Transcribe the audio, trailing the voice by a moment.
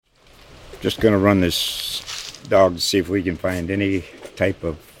Just going to run this dog to see if we can find any type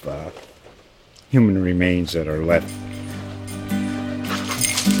of human remains that are left.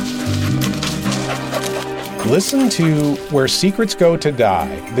 Listen to Where Secrets Go to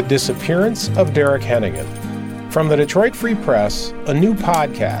Die, The Disappearance of Derek Hennigan. From the Detroit Free Press, a new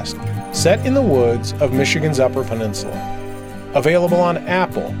podcast set in the woods of Michigan's Upper Peninsula. Available on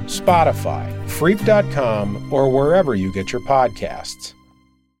Apple, Spotify, Freep.com, or wherever you get your podcasts.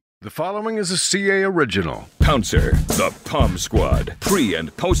 The following is a CA original. Pouncer, the Pom Squad, pre-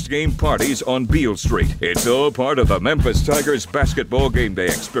 and post-game parties on Beale Street. It's all part of the Memphis Tigers basketball game day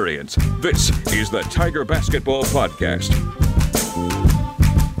experience. This is the Tiger Basketball Podcast.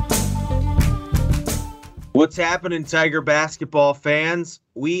 What's happening, Tiger basketball fans?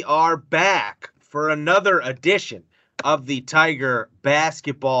 We are back for another edition of the Tiger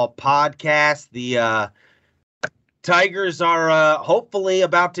Basketball Podcast. The Tigers are hopefully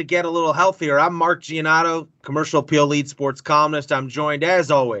about to get a little healthier. I'm Mark Giannotto, Commercial Appeal lead sports columnist. I'm joined, as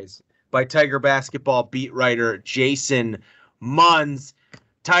always, by Tiger basketball beat writer Jason Munz.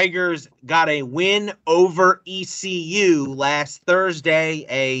 Tigers got a win over ECU last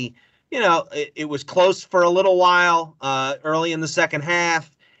Thursday. It was close for a little while early in the second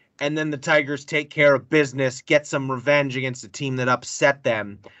half, and then the Tigers take care of business, get some revenge against a team that upset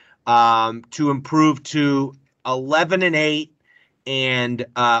them to improve to 11-8 and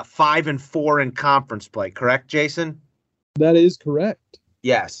 5-4 in conference play. Correct, Jason? That is correct.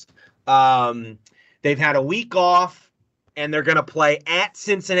 Yes. They've had a week off, and they're going to play at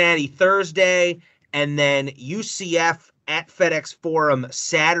Cincinnati Thursday, and then UCF at FedEx Forum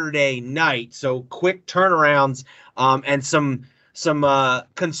Saturday night. So quick turnarounds and some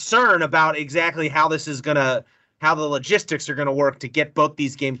concern about exactly how the logistics are going to work to get both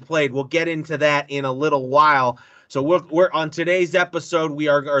these games played. We'll get into that in a little while. So we're on today's episode.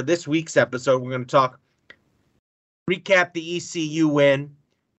 This week's episode, we're going to recap the ECU win,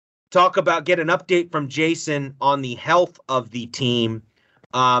 get an update from Jason on the health of the team,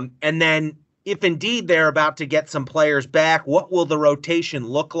 and then if indeed they're about to get some players back, what will the rotation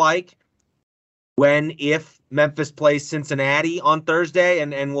look like if Memphis plays Cincinnati on Thursday?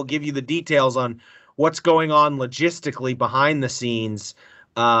 And we'll give you the details on what's going on logistically behind the scenes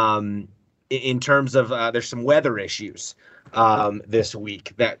in terms of there's some weather issues this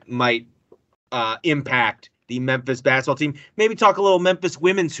week that might impact the Memphis basketball team. Maybe talk a little Memphis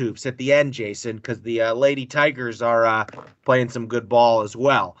women's hoops at the end, Jason, because the Lady Tigers are playing some good ball as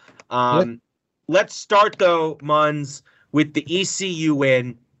well. Yep. Let's start, though, Munz, with the ECU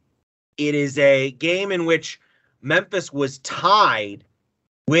win. It is a game in which Memphis was tied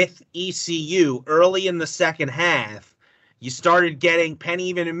with ECU early in the second half. You started getting, Penny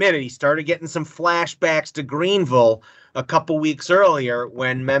even admitted, he started getting some flashbacks to Greenville a couple weeks earlier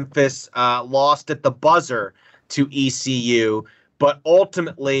when Memphis lost at the buzzer to ECU. But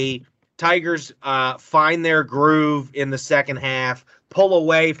ultimately, Tigers find their groove in the second half, pull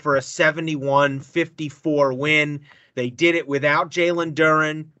away for a 71-54 win. They did it without Jalen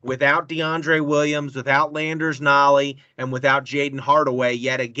Duren, without DeAndre Williams, without Landers Nolley, and without Jaden Hardaway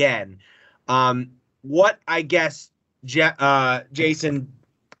yet again. Jason,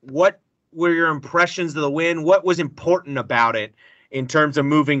 what were your impressions of the win? What was important about it in terms of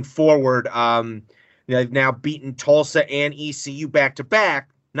moving forward? They've now beaten Tulsa and ECU back-to-back.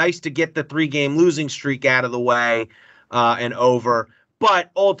 Nice to get the 3-game losing streak out of the way and over.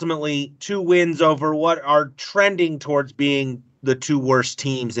 But ultimately, 2 wins over what are trending towards being the 2 worst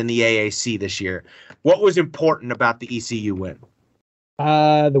teams in the AAC this year. What was important about the ECU win?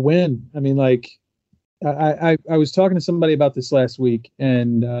 The win. I mean, I was talking to somebody about this last week,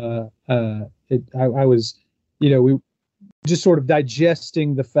 and I was, we just sort of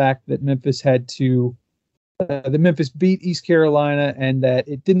digesting the fact that Memphis beat East Carolina and that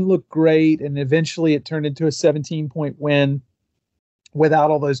it didn't look great, and eventually it turned into a 17-point win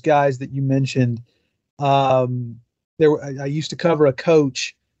without all those guys that you mentioned. I used to cover a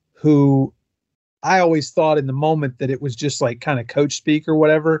coach who I always thought in the moment that it was just like kind of coach speak or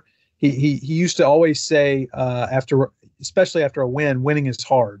whatever. He used to always say especially after a win, winning is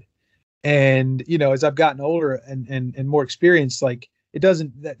hard. And as I've gotten older and more experienced, like it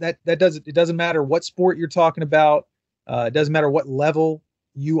doesn't matter what sport you're talking about. It doesn't matter what level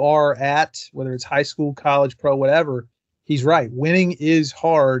you are at, whether it's high school, college, pro, whatever. He's right. Winning is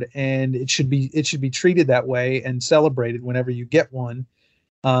hard, and it should be treated that way and celebrated whenever you get one.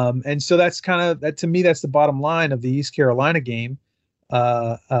 And so that's kind of that to me. That's the bottom line of the East Carolina game.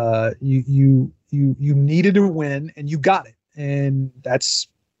 You needed to win, and you got it, and that's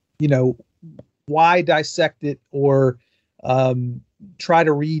why dissect it or try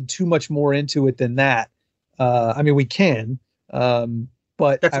to read too much more into it than that. I mean, we can,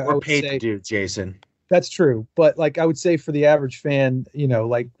 but That's what we're would paid say, to do, Jason. That's true. But like I would say for the average fan,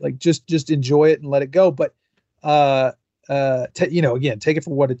 like just enjoy it and let it go. But again, take it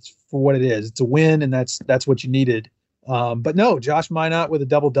for what it is. It's a win, and that's what you needed. But no, Josh Minot with a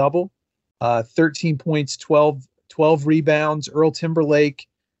double, 13 points, 12 rebounds. Earl Timberlake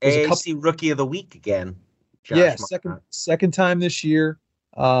was AAC Rookie of the Week again. Josh second time this year.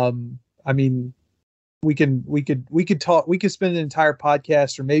 I mean, we could spend an entire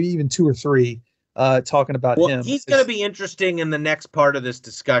podcast or maybe even 2 or 3 talking about him. He's going to be interesting in the next part of this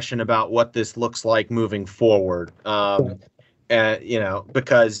discussion about what this looks like moving forward.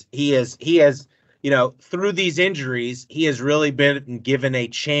 Because he has, through these injuries, he has really been given a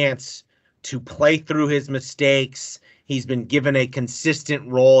chance to play through his mistakes. He's been given a consistent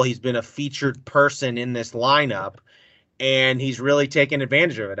role. He's been a featured person in this lineup, and he's really taken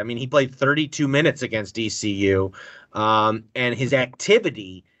advantage of it. I mean, he played 32 minutes against ECU, and his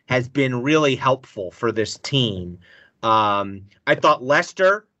activity has been really helpful for this team. I thought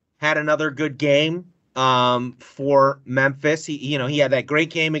Lester had another good game for Memphis. He had that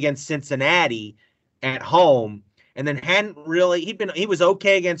great game against Cincinnati at home, and then he was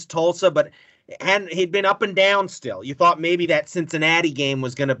okay against Tulsa, but he'd been up and down still. You thought maybe that Cincinnati game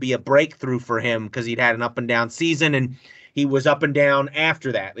was going to be a breakthrough for him because he'd had an up and down season, and he was up and down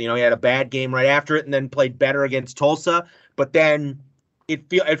after that. He had a bad game right after it and then played better against Tulsa, but then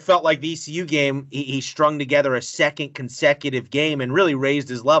it felt like the ECU game, he strung together a second consecutive game and really raised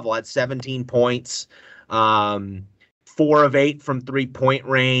his level at 17 points, 4 of 8 from 3-point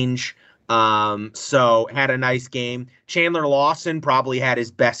range. So had a nice game. Chandler Lawson probably had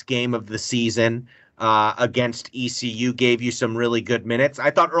his best game of the season against ECU, gave you some really good minutes. I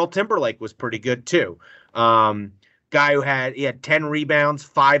thought Earl Timberlake was pretty good too. Guy who had 10 rebounds,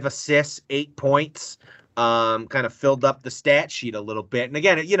 5 assists, 8 points. Kind of filled up the stat sheet a little bit. And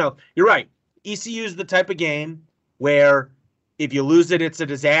again, you're right. ECU is the type of game where if you lose it, it's a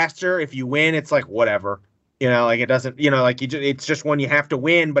disaster. If you win, it's like whatever. It doesn't. It's just one you have to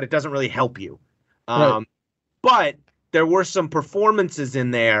win, but it doesn't really help you. Right. But there were some performances in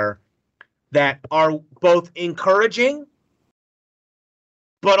there that are both encouraging,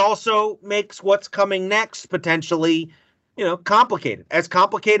 but also makes what's coming next potentially complicated, as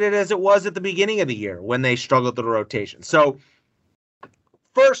complicated as it was at the beginning of the year when they struggled with the rotation. So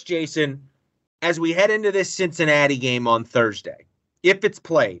first, Jason, as we head into this Cincinnati game on Thursday, if it's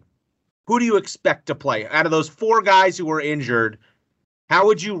played, who do you expect to play? Out of those 4 guys who were injured, how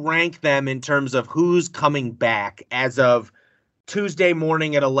would you rank them in terms of who's coming back as of Tuesday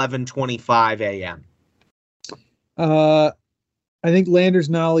morning at 11:25 a.m.? I think Landers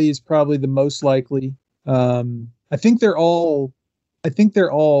Nolley is probably the most likely. I think they're all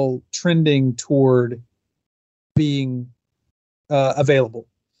trending toward being available,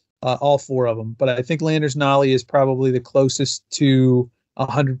 all 4 of them. But I think Landers Nolley is probably the closest to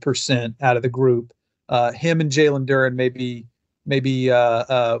 100% out of the group. Him and Jalen Duren maybe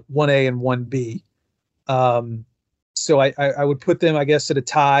 1A and 1B. So I would put them, I guess, at a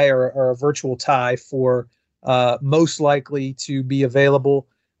tie or a virtual tie for most likely to be available.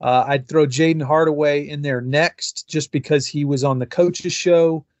 I'd throw Jaden Hardaway in there next just because he was on the coach's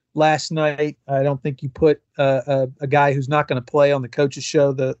show last night. I don't think you put a guy who's not going to play on the coach's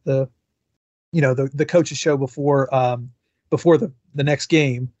show, the coach's show before the next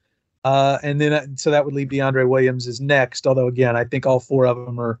game. And then so that would leave DeAndre Williams as next. Although, again, I think all 4 of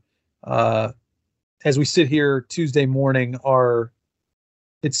them are, as we sit here Tuesday morning,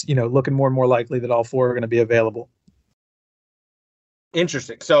 it's looking more and more likely that all 4 are going to be available.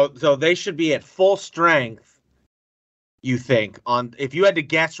 Interesting. So they should be at full strength, you think? If you had to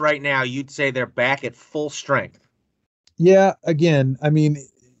guess right now, you'd say they're back at full strength. Yeah, again, I mean,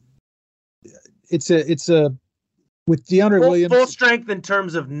 it's a with DeAndre Williams full strength in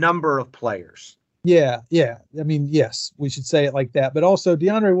terms of number of players. Yeah. I mean, yes, we should say it like that. But also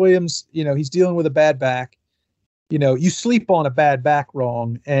DeAndre Williams, he's dealing with a bad back. You sleep on a bad back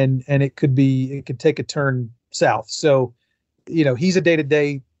wrong, and it could take a turn south. So, he's a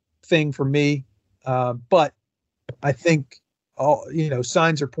day-to-day thing for me. But I think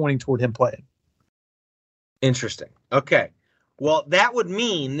signs are pointing toward him playing. Interesting. Okay. Well, that would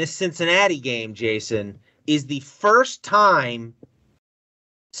mean this Cincinnati game, Jason, is the first time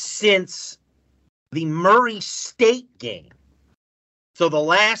since the Murray State game. So the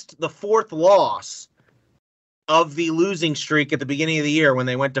 4th loss of the losing streak at the beginning of the year when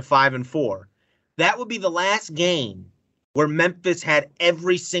they went to 5-4. That would be the last game where Memphis had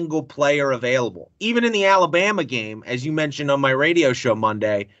every single player available. Even in the Alabama game, as you mentioned on my radio show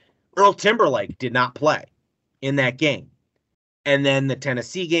Monday, Earl Timberlake did not play in that game. And then the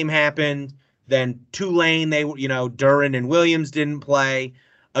Tennessee game happened. Then Tulane, Duran and Williams didn't play.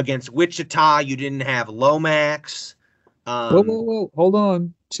 Against Wichita, you didn't have Lomax. Whoa. Hold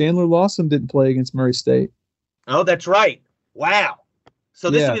on. Chandler Lawson didn't play against Murray State. Oh, that's right. Wow. So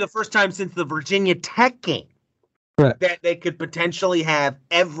this will be the first time since the Virginia Tech game that they could potentially have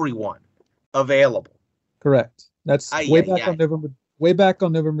everyone available. Correct. That's way back on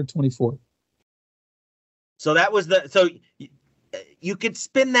November 24th. So that was so you could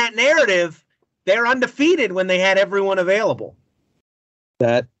spin that narrative. They're undefeated when they had everyone available.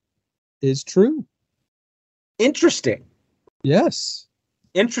 That is true. Interesting. Yes.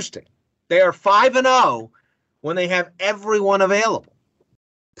 Interesting. They are 5-0 when they have everyone available.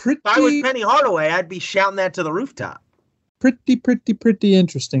 If I was Penny Hardaway, I'd be shouting that to the rooftop. Pretty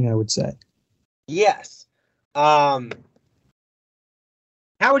interesting, I would say. Yes. How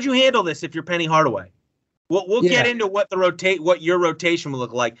would you handle this if you're Penny Hardaway? We'll get into what your rotation will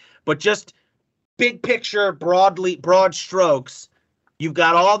look like, but just big picture, broad strokes. You've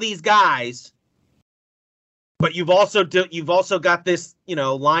got all these guys, but you've also got this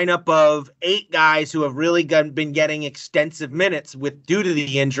lineup of 8 guys who have really been getting extensive minutes due to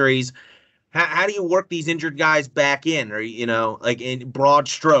the injuries. How do you work these injured guys back in, or in broad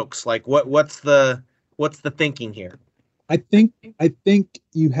strokes? Like what's the thinking here? I think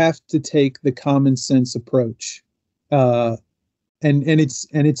you have to take the common sense approach, and it's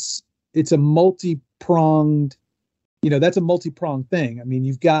a multi-pronged. That's a multi-pronged thing. I mean,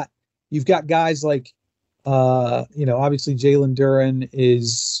 you've got guys like, obviously Jalen Duran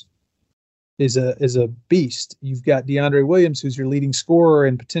is a beast. You've got DeAndre Williams, who's your leading scorer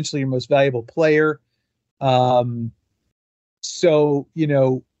and potentially your most valuable player. So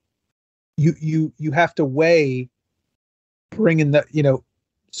you have to weigh bringing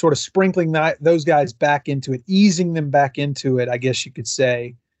sort of sprinkling those guys back into it, easing them back into it, I guess you could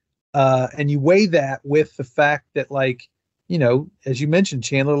say. And you weigh that with the fact that, as you mentioned,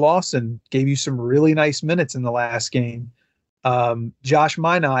 Chandler Lawson gave you some really nice minutes in the last game. Josh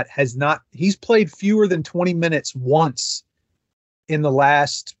Minot he's played fewer than 20 minutes once in the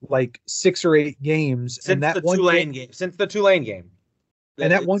last 6 or 8 games. Since the Tulane game.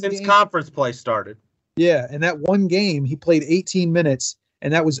 And that one since game, conference play started. Yeah, and that one game he played 18 minutes,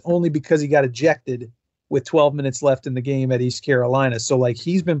 and that was only because he got ejected with 12 minutes left in the game at East Carolina. So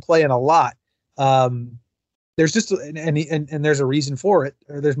he's been playing a lot. There's just and there's a reason for it,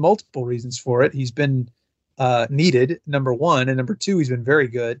 or there's multiple reasons for it. He's been needed, number one, and number two, he's been very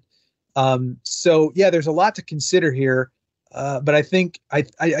good. So there's a lot to consider here. But I think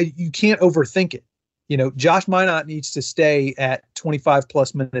you can't overthink it. Josh Minot needs to stay at 25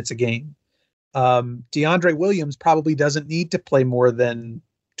 plus minutes a game. DeAndre Williams probably doesn't need to play more than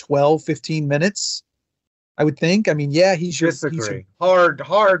 12, 15 minutes, I would think. I mean, he's your... Disagree.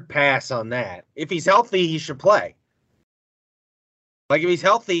 Hard pass on that. If he's healthy, he should play. If he's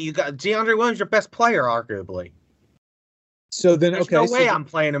healthy, you got DeAndre Williams, your best player, arguably. So then, There's no way I'm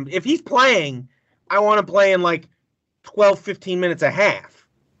playing him. If he's playing, I want to play in 12, 15 minutes a half.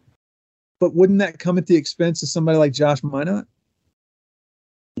 But wouldn't that come at the expense of somebody like Josh Minot?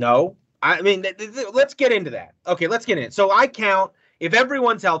 No. I mean, let's get into that. Okay, let's get in it. So I count, if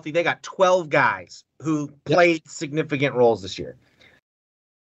everyone's healthy, they got 12 guys who played significant roles this year.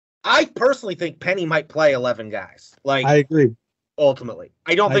 I personally think Penny might play 11 guys. I agree. Ultimately.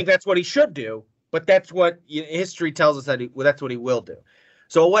 I don't think that's what he should do, but that's what history tells us that's what he will do.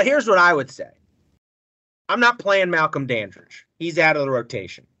 So here's what I would say. I'm not playing Malcolm Dandridge. He's out of the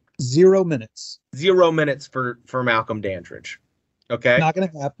rotation. 0 minutes. 0 minutes for Malcolm Dandridge. Okay. Not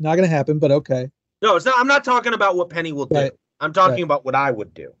gonna happen, but okay. No, it's not. I'm not talking about what Penny will do. Right. I'm talking about what I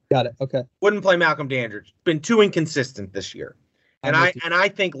would do. Got it. Okay. Wouldn't play Malcolm Dandridge. Been too inconsistent this year. And I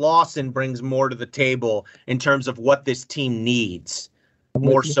think Lawson brings more to the table in terms of what this team needs,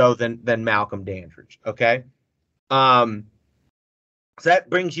 more so than Malcolm Dandridge. Okay. So that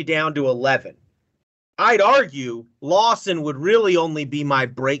brings you down to 11. I'd argue Lawson would really only be my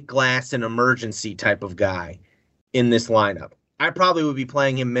break glass and emergency type of guy in this lineup. I probably would be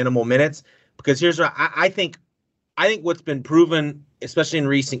playing him minimal minutes because here's what I think what's been proven, especially in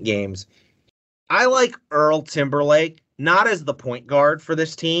recent games. I like Earl Timberlake, not as the point guard for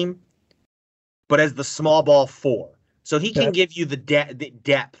this team, but as the small ball 4. So he can give you the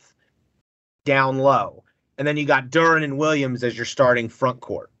depth down low. And then you got Duran and Williams as your starting front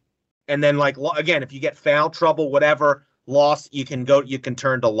court. And then again, if you get foul trouble, whatever, you can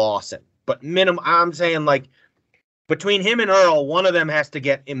turn to Lawson. But I'm saying between him and Earl, one of them has to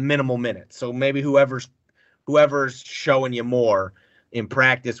get in minimal minutes. So maybe whoever's showing you more in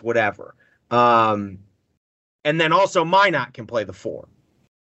practice, whatever. And then also Minot can play the 4.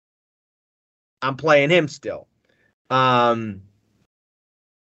 I'm playing him still. And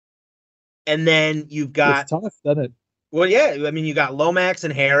then you've got... It's tough, doesn't it? Well, yeah. I mean, you got Lomax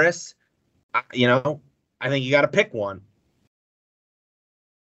and Harris. I think you got to pick one.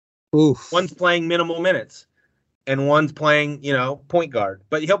 Oof. One's playing minimal minutes, and one's playing, point guard.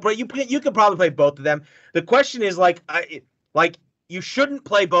 But you could probably play both of them. The question is, you shouldn't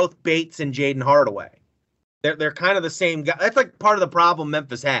play both Bates and Jaden Hardaway. They're kind of the same guy. That's like part of the problem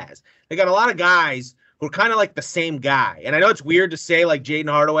Memphis has. They got a lot of guys who are kind of like the same guy. And I know it's weird to say like Jaden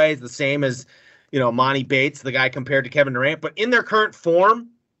Hardaway is the same as, Monty Bates, the guy compared to Kevin Durant. But in their current form,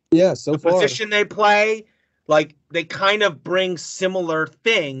 yeah, so the far, position they play, like they kind of bring similar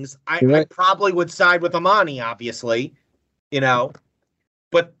things. I probably would side with Amani, obviously,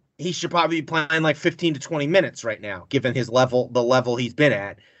 but he should probably be playing like 15 to 20 minutes right now, given his level, the level he's been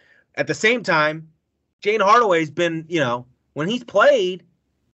at. At the same time, Jaden Hardaway's been, when he's played,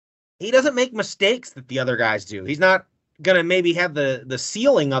 he doesn't make mistakes that the other guys do. He's not going to maybe have the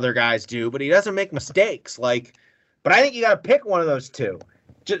ceiling other guys do, but he doesn't make mistakes. But I think you got to pick one of those two.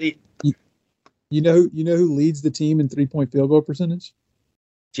 You know who leads the team in 3-point field goal percentage?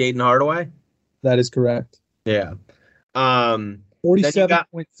 Jaden Hardaway. That is correct. Yeah.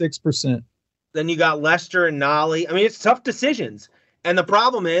 47.6%. Then you got Lester and Nolly. I mean, it's tough decisions. And the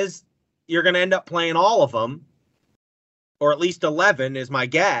problem is you're going to end up playing all of them, or at least 11 is my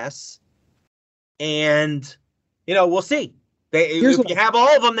guess. And, we'll see. If you have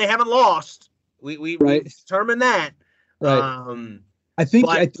all of them, they haven't lost. We determined that. Right. I think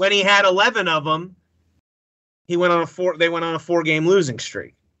when he had 11 of them, they went on a 4-game losing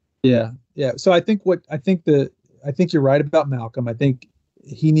streak. Yeah. Yeah. So I think you're right about Malcolm. I think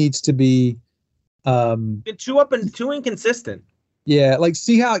he needs to be been too inconsistent. Yeah,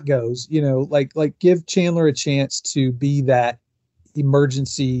 see how it goes. Give Chandler a chance to be that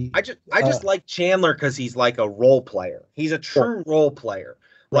emergency. I just like Chandler because he's like a role player. He's a true role player.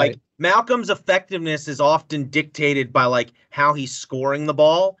 Like Malcolm's effectiveness is often dictated by how he's scoring the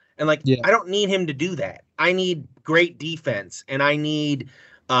ball, and I don't need him to do that. I need great defense, and I need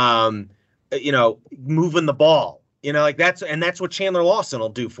moving the ball. That's what Chandler Lawson will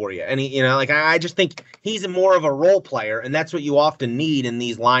do for you. And I just think he's more of a role player, and that's what you often need in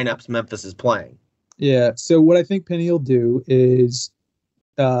these lineups Memphis is playing. Yeah. So what I think Penny will do is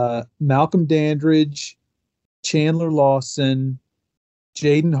Malcolm Dandridge, Chandler Lawson,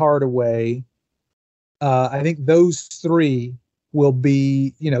 Jaden Hardaway. I think those 3 will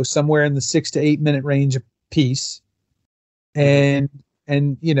be, somewhere in the 6 to 8 minute range a piece. And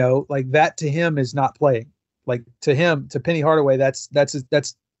that to him is not playing. To Penny Hardaway, that's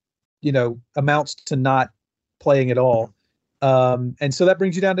amounts to not playing at all. And so that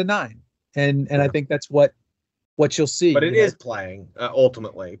brings you down to 9. And I think that's what you'll see. But it is playing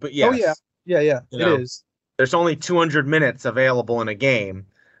ultimately. But yes. Oh yeah. It is. There's only 200 minutes available in a game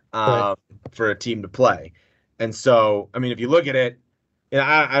for a team to play. And so, I mean, if you look at it,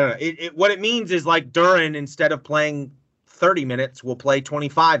 I don't know. What it means is Duren, instead of playing 30 minutes, will play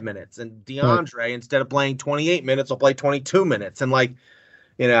 25 minutes. And DeAndre, instead of playing 28 minutes, will play 22 minutes. And I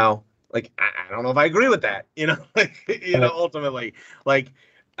don't know if I agree with that, ultimately,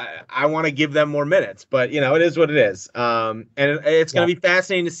 I want to give them more minutes, but it is what it is. And it's going to be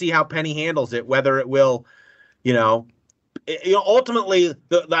fascinating to see how Penny handles it, whether it will, ultimately,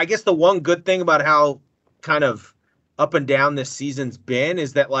 I guess the one good thing about how kind of up and down this season's been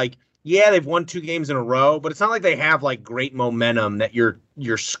is that they've won 2 games in a row, but it's not like they have great momentum that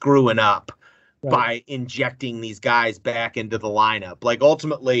you're screwing up by injecting these guys back into the lineup.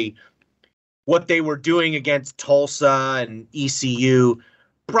 Ultimately, what they were doing against Tulsa and ECU,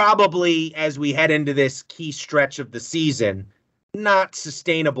 probably as we head into this key stretch of the season, not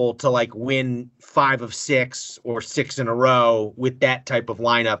sustainable to win 5 of 6 or 6 in a row with that type of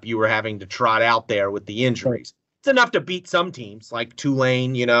lineup you were having to trot out there with the injuries. It's enough to beat some teams like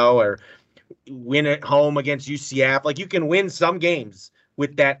Tulane, or win at home against UCF. You can win some games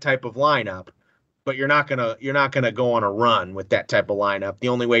with that type of lineup, but you're not gonna go on a run with that type of lineup. The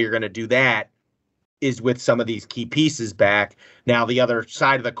only way you're gonna do that is with some of these key pieces back. Now, the other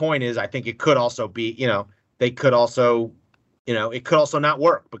side of the coin is I think it could also be, it could also not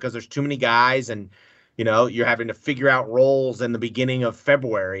work because there's too many guys and, you're having to figure out roles in the beginning of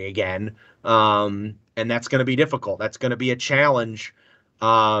February again. And that's going to be difficult. That's going to be a challenge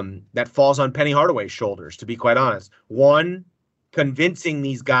that falls on Penny Hardaway's shoulders, to be quite honest. One, convincing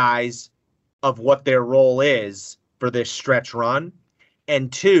these guys of what their role is for this stretch run.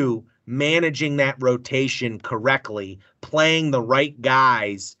 And 2, managing that rotation correctly, playing the right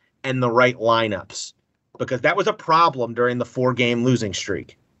guys and the right lineups, because that was a problem during the 4-game losing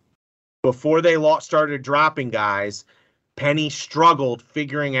streak. Before they started dropping guys, Penny struggled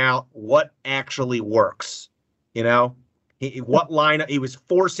figuring out what actually works. What lineup he was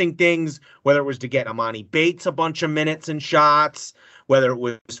forcing things, whether it was to get Amani Bates a bunch of minutes and shots, whether it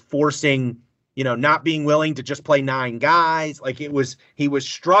was forcing, not being willing to just play 9 guys. Like he was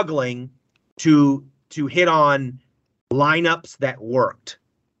struggling to hit on lineups that worked.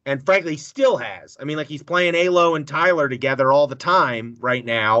 And frankly, still has. I mean, like he's playing Alo and Tyler together all the time right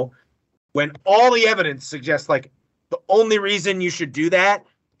now, when all the evidence suggests like the only reason you should do that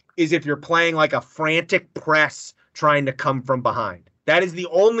is if you're playing like a frantic press trying to come from behind. That is the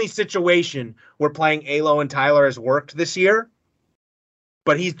only situation where playing Alo and Tyler has worked this year,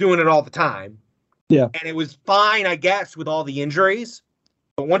 but he's doing it all the time. Yeah. And it was fine, I guess, with all the injuries.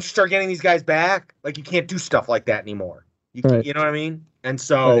 But once you start getting these guys back, like you can't do stuff like that anymore. You know what I mean? And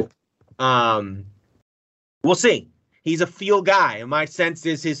so we'll see. He's a feel guy. And my sense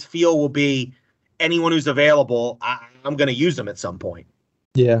is his feel will be anyone who's available, I'm going to use them at some point.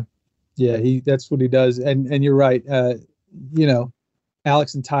 Yeah. Yeah, that's what he does. And you're right.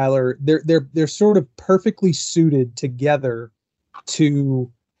 Alex and Tyler, they're sort of perfectly suited together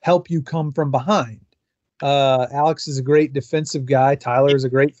to help you come from behind. Alex is a great defensive guy. Tyler is a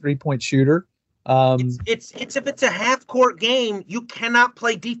great 3-point shooter. It's if it's a half-court game, you cannot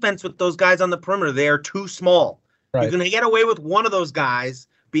play defense with those guys on the perimeter. They are too small. Right. You're going to get away with one of those guys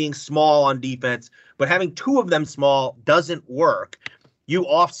being small on defense, but having 2 of them small doesn't work. You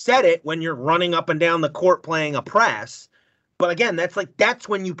offset it when you're running up and down the court playing a press. But again, that's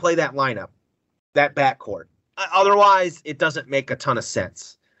when you play that lineup, that backcourt. Otherwise, it doesn't make a ton of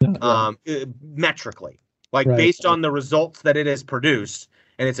sense metrically. Based on the results that it has produced,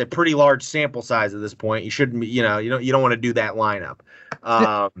 and it's a pretty large sample size at this point, you shouldn't be, you don't want to do that lineup.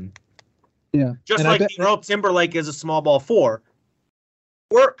 Just like Earl Timberlake is a small ball 4,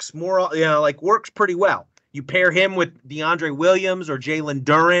 works works pretty well. You pair him with DeAndre Williams or Jalen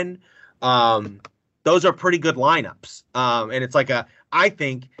Duren. Those are pretty good lineups. And it's I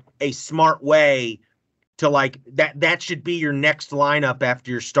think a smart way to that should be your next lineup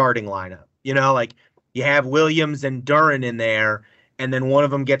after your starting lineup. You have Williams and Duren in there, and then one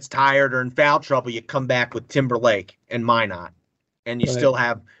of them gets tired or in foul trouble. You come back with Timberlake and Minot, and you still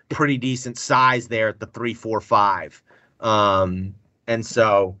have pretty decent size there at the 3, 4, 5. And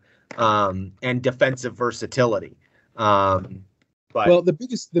so, and defensive versatility. But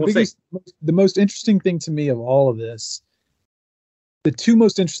the most interesting thing to me of all of this, the 2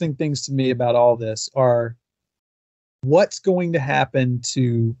 most interesting things to me about all this are what's going to happen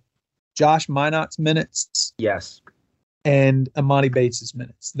to Josh Minot's minutes. Yes. And Amani Bates's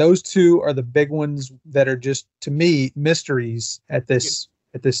minutes. Those 2 are the big ones that are just, to me, mysteries at this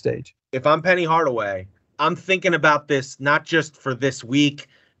stage. If I'm Penny Hardaway, I'm thinking about this not just for this week,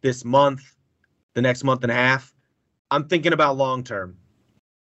 this month, the next month and a half. I'm thinking about long term.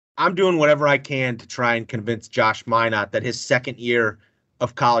 I'm doing whatever I can to try and convince Josh Minot that his second year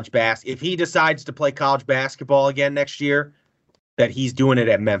of college basketball, if he decides to play college basketball again next year, that he's doing it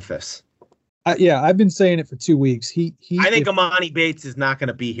at Memphis. I've been saying it for 2 weeks. I think Amani Bates is not going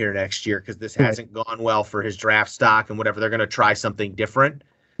to be here next year because this hasn't gone well for his draft stock and whatever. They're going to try something different.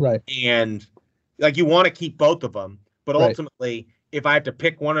 Right. And you want to keep both of them, but ultimately, if I have to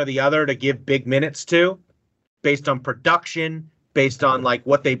pick one or the other to give big minutes to, based on production, based on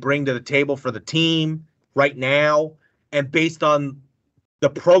what they bring to the table for the team right now, and based on the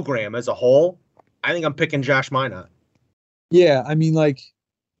program as a whole, I think I'm picking Josh Minot. Yeah, I mean,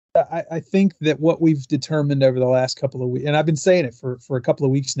 I think that what we've determined over the last couple of weeks, and I've been saying it for a couple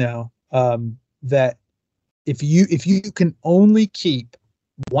of weeks now, that if you can only keep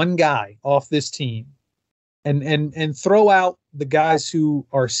one guy off this team and throw out the guys who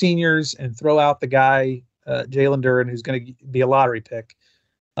are seniors and throw out the guy, Jalen Duren, who's going to be a lottery pick.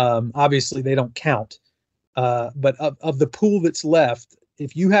 Obviously they don't count. But of the pool that's left,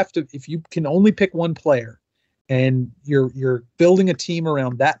 if you can only pick one player and you're building a team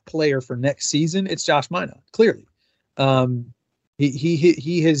around that player for next season, it's Josh Minot, clearly.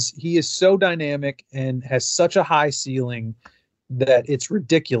 He is so dynamic and has such a high ceiling that it's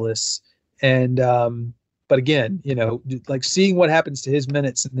ridiculous. And but again, seeing what happens to his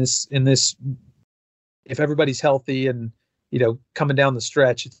minutes in this, if everybody's healthy and coming down the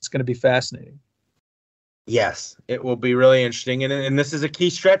stretch, it's going to be fascinating. Yes, it will be really interesting, and this is a key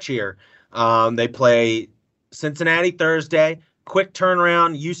stretch here. They play Cincinnati Thursday, quick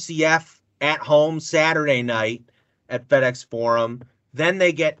turnaround, UCF at home Saturday night. at FedEx Forum. Then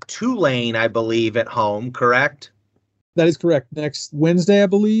they get Tulane, I believe, at home, correct? That is correct. Next Wednesday, I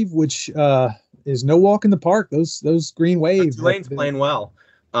believe, which is no walk in the park. Those Green Wave. Tulane's playing well.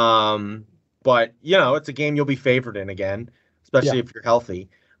 But, it's a game you'll be favored in again, especially if you're healthy.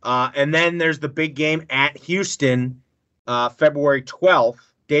 And then there's the big game at Houston, February 12th,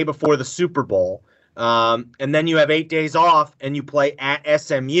 day before the Super Bowl. And then you have 8 days off, and you play at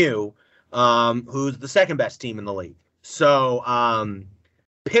SMU, who's the second best team in the league. So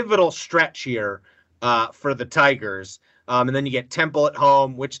pivotal stretch here for the Tigers. And then you get Temple at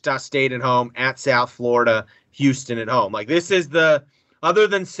home, Wichita State at home, at South Florida, Houston at home. Like, this is other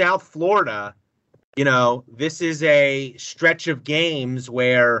than South Florida, this is a stretch of games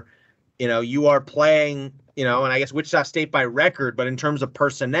where, you are playing, and I guess Wichita State by record, but in terms of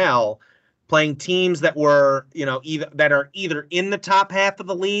personnel, playing teams that were, either in the top half of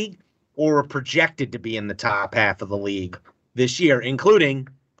the league or were projected to be in the top half of the league this year, including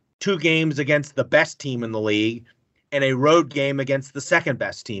 2 games against the best team in the league and a road game against the second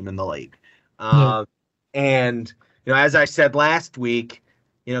best team in the league. And, as I said last week,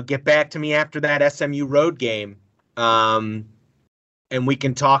 get back to me after that SMU road game, and we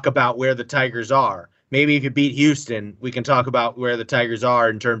can talk about where the Tigers are. Maybe if you beat Houston, we can talk about where the Tigers are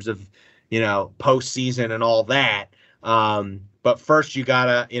in terms of, postseason and all that. But first you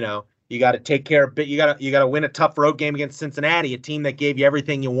gotta take care of you gotta win a tough road game against Cincinnati, a team that gave you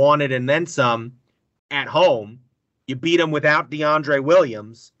everything you wanted and then some at home. You beat them without DeAndre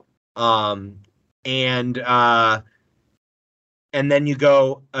Williams. And then you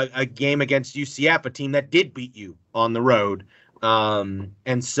go a game against UCF, a team that did beat you on the road. And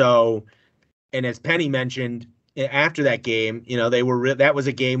as Penny mentioned, after that game, that was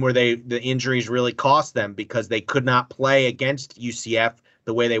a game where the injuries really cost them because they could not play against UCF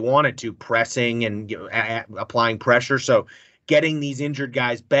the way they wanted to, pressing and applying pressure. So getting these injured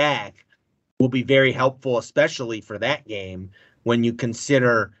guys back will be very helpful, especially for that game when you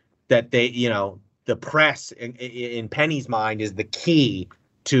consider that the press in Penny's mind is the key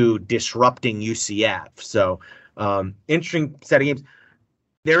to disrupting UCF. So interesting set of games.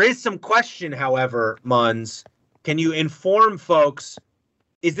 There is some question, however, Munz. Can you inform folks,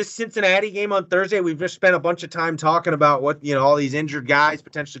 is this Cincinnati game on Thursday? We've just spent a bunch of time talking about what, all these injured guys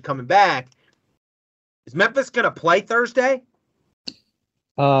potentially coming back. Is Memphis going to play Thursday?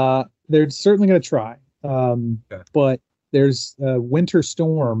 They're certainly going to try. Okay. But there's a winter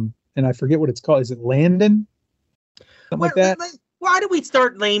storm, and I forget what it's called. Is it Landon? Something like that? Why do we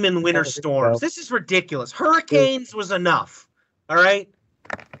start naming winter storms? This is ridiculous. Hurricanes was enough. All right?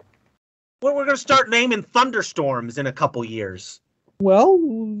 Well, we're going to start naming thunderstorms in a couple years. Well,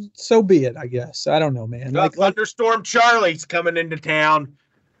 so be it, I guess. I don't know, man. Thunderstorm Charlie's coming into town.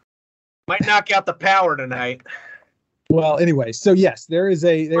 Might knock out the power tonight. Well, anyway, so yes, there's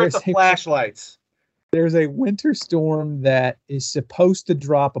flashlights. There's a winter storm that is supposed to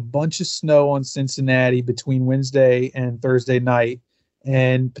drop a bunch of snow on Cincinnati between Wednesday and Thursday night,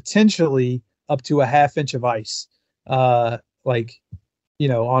 and potentially up to a half inch of ice, on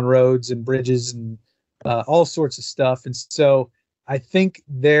roads and bridges and all sorts of stuff. And so I think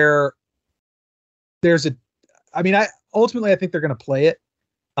ultimately I think they're going to play it.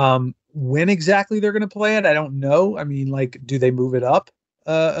 When exactly they're going to play it, I don't know. I mean, do they move it up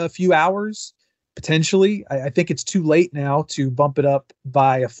a few hours? Potentially. I think it's too late now to bump it up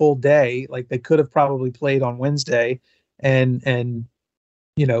by a full day. Like, they could have probably played on Wednesday and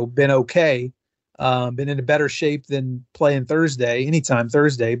been okay, been in a better shape than playing Thursday, anytime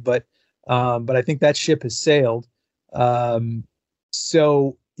Thursday. But I think that ship has sailed.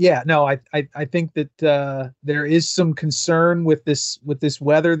 So yeah, no, I think that there is some concern with this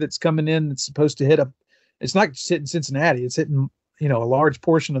weather that's coming in. That's supposed to hit it's not just hitting Cincinnati. It's hitting, a large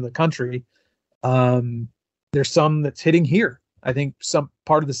portion of the country. There's some that's hitting here. I think some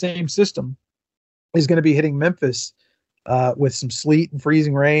part of the same system is going to be hitting Memphis with some sleet and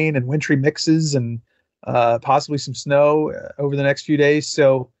freezing rain and wintry mixes and possibly some snow over the next few days.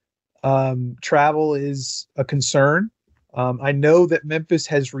 So travel is a concern. I know that Memphis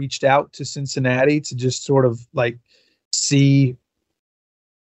has reached out to Cincinnati to just sort of see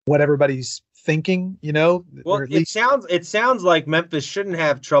what everybody's thinking, Well, it sounds like Memphis shouldn't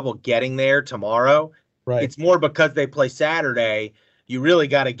have trouble getting there tomorrow. Right. It's more because they play Saturday. You really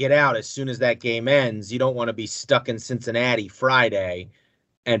got to get out as soon as that game ends. You don't want to be stuck in Cincinnati Friday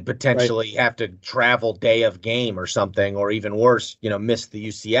and potentially have to travel day of game or something, or even worse, miss the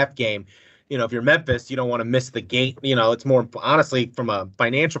UCF game. If you're Memphis, you don't want to miss the game. It's more, honestly, from a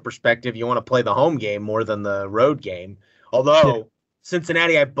financial perspective, you want to play the home game more than the road game. Although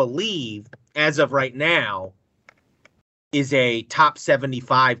Cincinnati, I believe, as of right now, is a top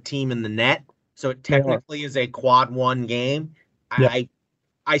 75 team in the net, so it technically is a quad one game. Yeah.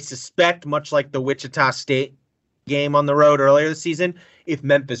 I suspect, much like the Wichita State game on the road earlier this season, if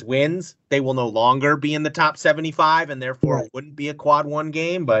Memphis wins, they will no longer be in the top 75, and therefore it wouldn't be a quad one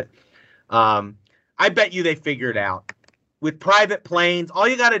game. But I bet you they figure it out. With private planes, all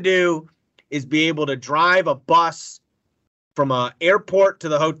you got to do is be able to drive a bus from an airport to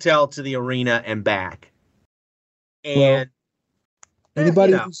the hotel to the arena and back. And they're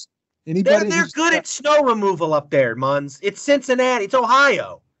good at snow removal up there, Muns. It's Cincinnati. It's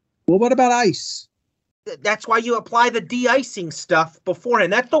Ohio. Well, what about ice? That's why you apply the de-icing stuff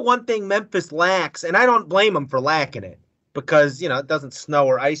beforehand. That's the one thing Memphis lacks, and I don't blame them for lacking it because, it doesn't snow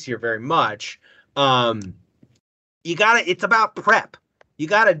or ice here very much. It's about prep. You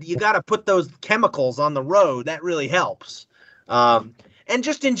gotta put those chemicals on the road. That really helps. And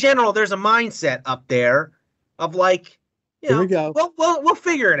just in general, there's a mindset up there of like, here we go. We'll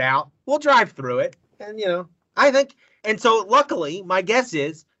figure it out. We'll drive through it. And, I think, and so luckily my guess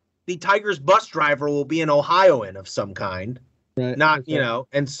is the Tigers bus driver will be an Ohioan of some kind. Right. Not, okay.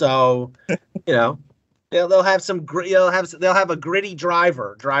 And so, they'll have a gritty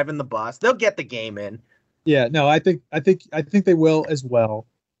driver driving the bus. They'll get the game in. Yeah, no, I think they will as well.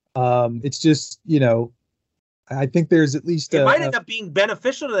 It's just, I think there's at least it might end up being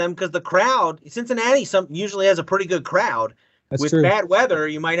beneficial to them because the crowd, Cincinnati, usually has a pretty good crowd. That's With true. bad weather,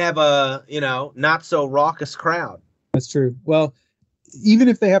 you might have a not so raucous crowd. That's true. Well, even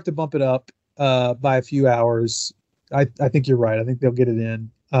if they have to bump it up by a few hours, I think you're right. I think they'll get it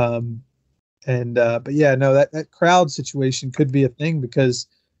in. But yeah, no, that crowd situation could be a thing because,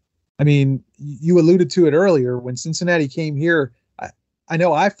 I mean, you alluded to it earlier when Cincinnati came here. I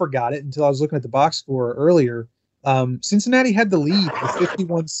know I forgot it until I was looking at the box score earlier. Cincinnati had the lead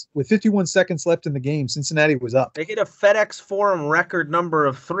with 51 seconds left in the game. Cincinnati was up. They hit a FedEx Forum record number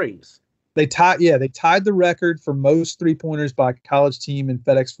of threes. They tied the record for most 3-pointers by a college team in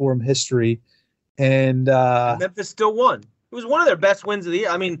FedEx Forum history. And Memphis still won. It was one of their best wins of the year.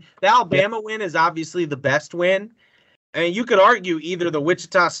 I mean, the Alabama win is obviously the best win. And you could argue either the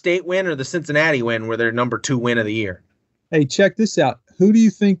Wichita State win or the Cincinnati win were their number 2 win of the year. Hey, check this out. Who do you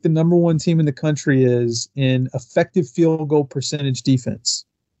think the number 1 team in the country is in effective field goal percentage defense?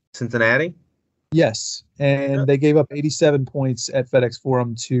 Cincinnati? Yes. And they gave up 87 points at FedEx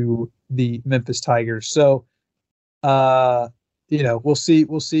Forum to the Memphis Tigers. So, we'll see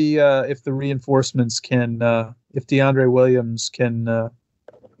if the reinforcements can, if DeAndre Williams can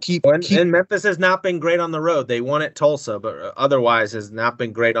keep. And Memphis has not been great on the road. They won at Tulsa, but otherwise has not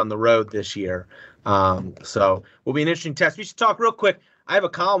been great on the road this year. So will be an interesting test. We should talk real quick. I have a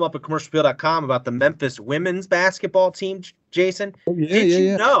column up at commercialappeal.com about the Memphis women's basketball team, Jason. Oh, yeah, Did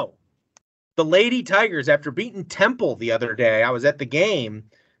you know the Lady Tigers, after beating Temple the other day, I was at the game,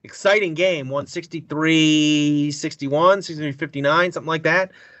 exciting game, won 63-61, 63-59, something like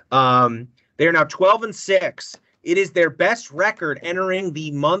that. They are now 12-6. It is their best record entering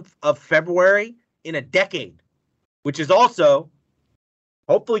the month of February in a decade, which is also,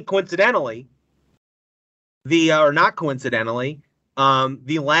 hopefully coincidentally, the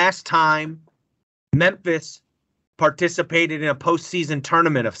last time Memphis participated in a postseason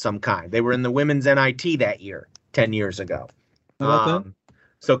tournament of some kind. They were in the women's NIT that year, 10 years ago.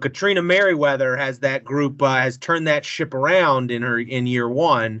 So Katrina Merriweather has that group, has turned that ship around in year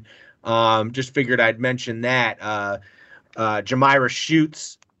one. Just figured I'd mention that. Jamira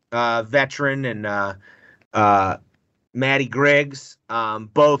Schutz, veteran, and Maddie Griggs,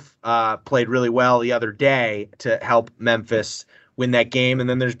 both played really well the other day to help Memphis win that game. And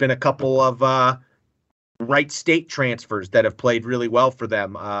then there's been a couple of Wright State transfers that have played really well for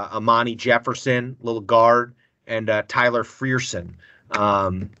them. Amani Jefferson, little guard, and Tyler Frierson.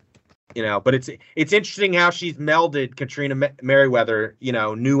 But it's interesting how she's melded Katrina Merriweather,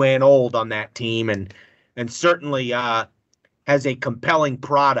 new and old on that team, and certainly has a compelling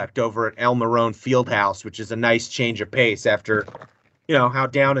product over at El Marone Fieldhouse, which is a nice change of pace after, how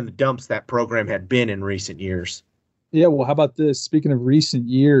down in the dumps that program had been in recent years. Yeah, well, how about this? Speaking of recent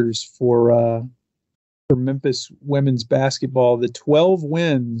years for Memphis women's basketball, the 12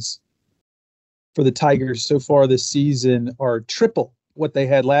 wins for the Tigers so far this season are triple what they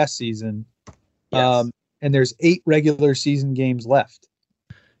had last season. Yes. And there's 8 regular season games left.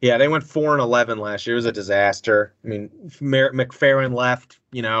 Yeah, they went 4-11 last year. It was a disaster. I mean, McFerrin left,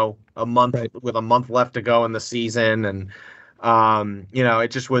 a month with a month left to go in the season, and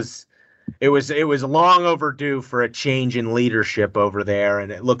it was long overdue for a change in leadership over there.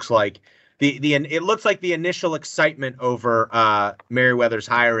 And it looks like it looks like the initial excitement over Merriweather's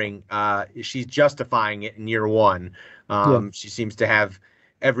hiring, she's justifying it in year one. She seems to have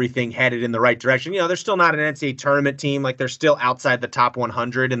everything headed in the right direction. They're still not an NCAA tournament team. Like, they're still outside the top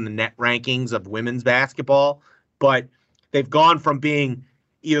 100 in the net rankings of women's basketball, but they've gone from being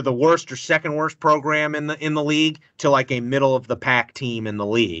either the worst or second worst program in the league to like a middle of the pack team in the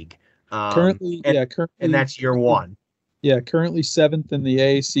league. Currently, and that's year one. Yeah, currently 7th in the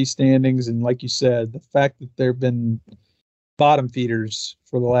AAC standings, and like you said, the fact that they've been bottom feeders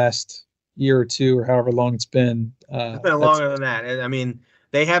for the last year or two, or however long it's been. It's been longer than that. I mean,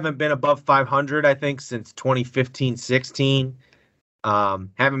 they haven't been above 500, I think, since 2015-16.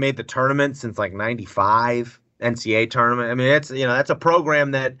 Haven't made the tournament since like 95 NCAA tournament. I mean, that's a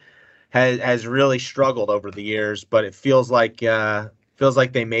program that has really struggled over the years, but it feels like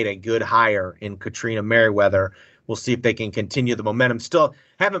they made a good hire in Katrina Merriweather. We'll see if they can continue the momentum. Still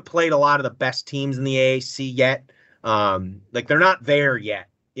haven't played a lot of the best teams in the AAC yet. Like, they're not there yet.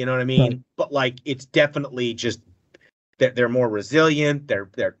 You know what I mean? Right. But like, it's definitely just they're more resilient.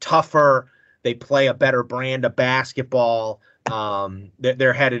 They're tougher. They play a better brand of basketball.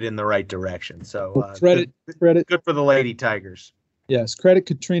 They're headed in the right direction. So credit good for the Lady Tigers. Yes, credit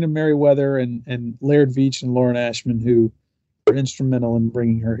Katrina Merriweather and Laird Veach and Lauren Ashman, who were instrumental in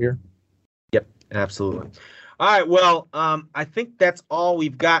bringing her here. Yep, absolutely. All right, well, I think that's all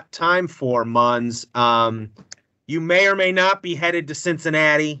we've got time for, Muns. You may or may not be headed to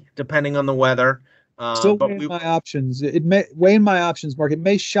Cincinnati, depending on the weather. Still weighing my options. It may weighing my options, Mark. It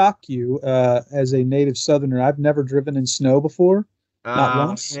may shock you as a native Southerner. I've never driven in snow before. Not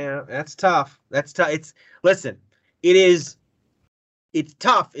once. Yeah, that's tough. It's tough.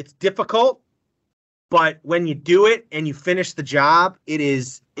 It's difficult, but when you do it and you finish the job, it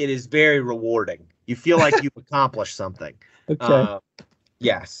is very rewarding. You feel like you've accomplished something. Okay.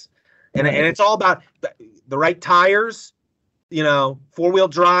 Yes. And it's all about the right tires. 4-wheel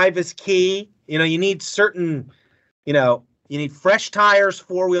drive is key. You need certain, you need fresh tires,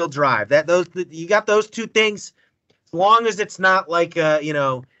 4-wheel drive. You got those two things. As long as it's not like,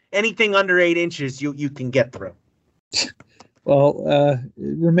 anything under 8 inches, you can get through. Well,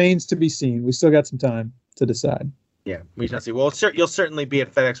 it remains to be seen. We still got some time to decide. Yeah, we shall see. Well, you'll certainly be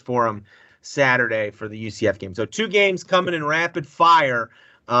at FedEx Forum Saturday for the UCF game. So 2 games coming in rapid fire.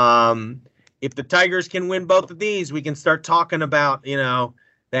 If the Tigers can win both of these, we can start talking about,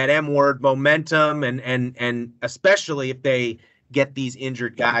 that M word, momentum, and especially if they get these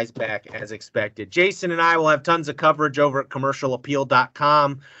injured guys back as expected. Jason and I will have tons of coverage over at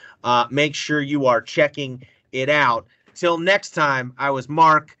commercialappeal.com. Make sure you are checking it out. Till next time, I was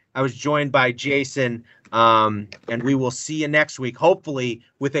Mark. I was joined by Jason, and we will see you next week, hopefully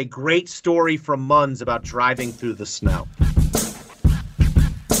with a great story from Muns about driving through the snow.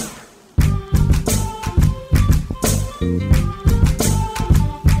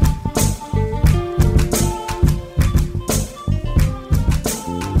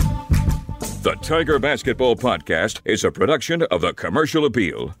 The Tiger Basketball Podcast is a production of the Commercial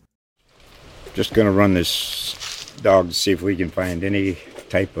Appeal. Just going to run this dog to see if we can find any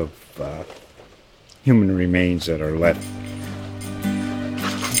type of human remains that are left.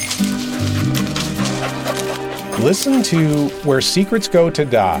 Listen to Where Secrets Go to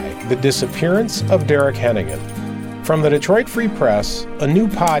Die, The Disappearance of Derek Hennigan. From the Detroit Free Press, a new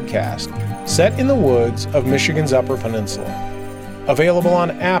podcast set in the woods of Michigan's Upper Peninsula. Available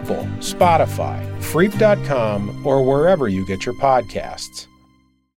on Apple, Spotify, Freep.com, or wherever you get your podcasts.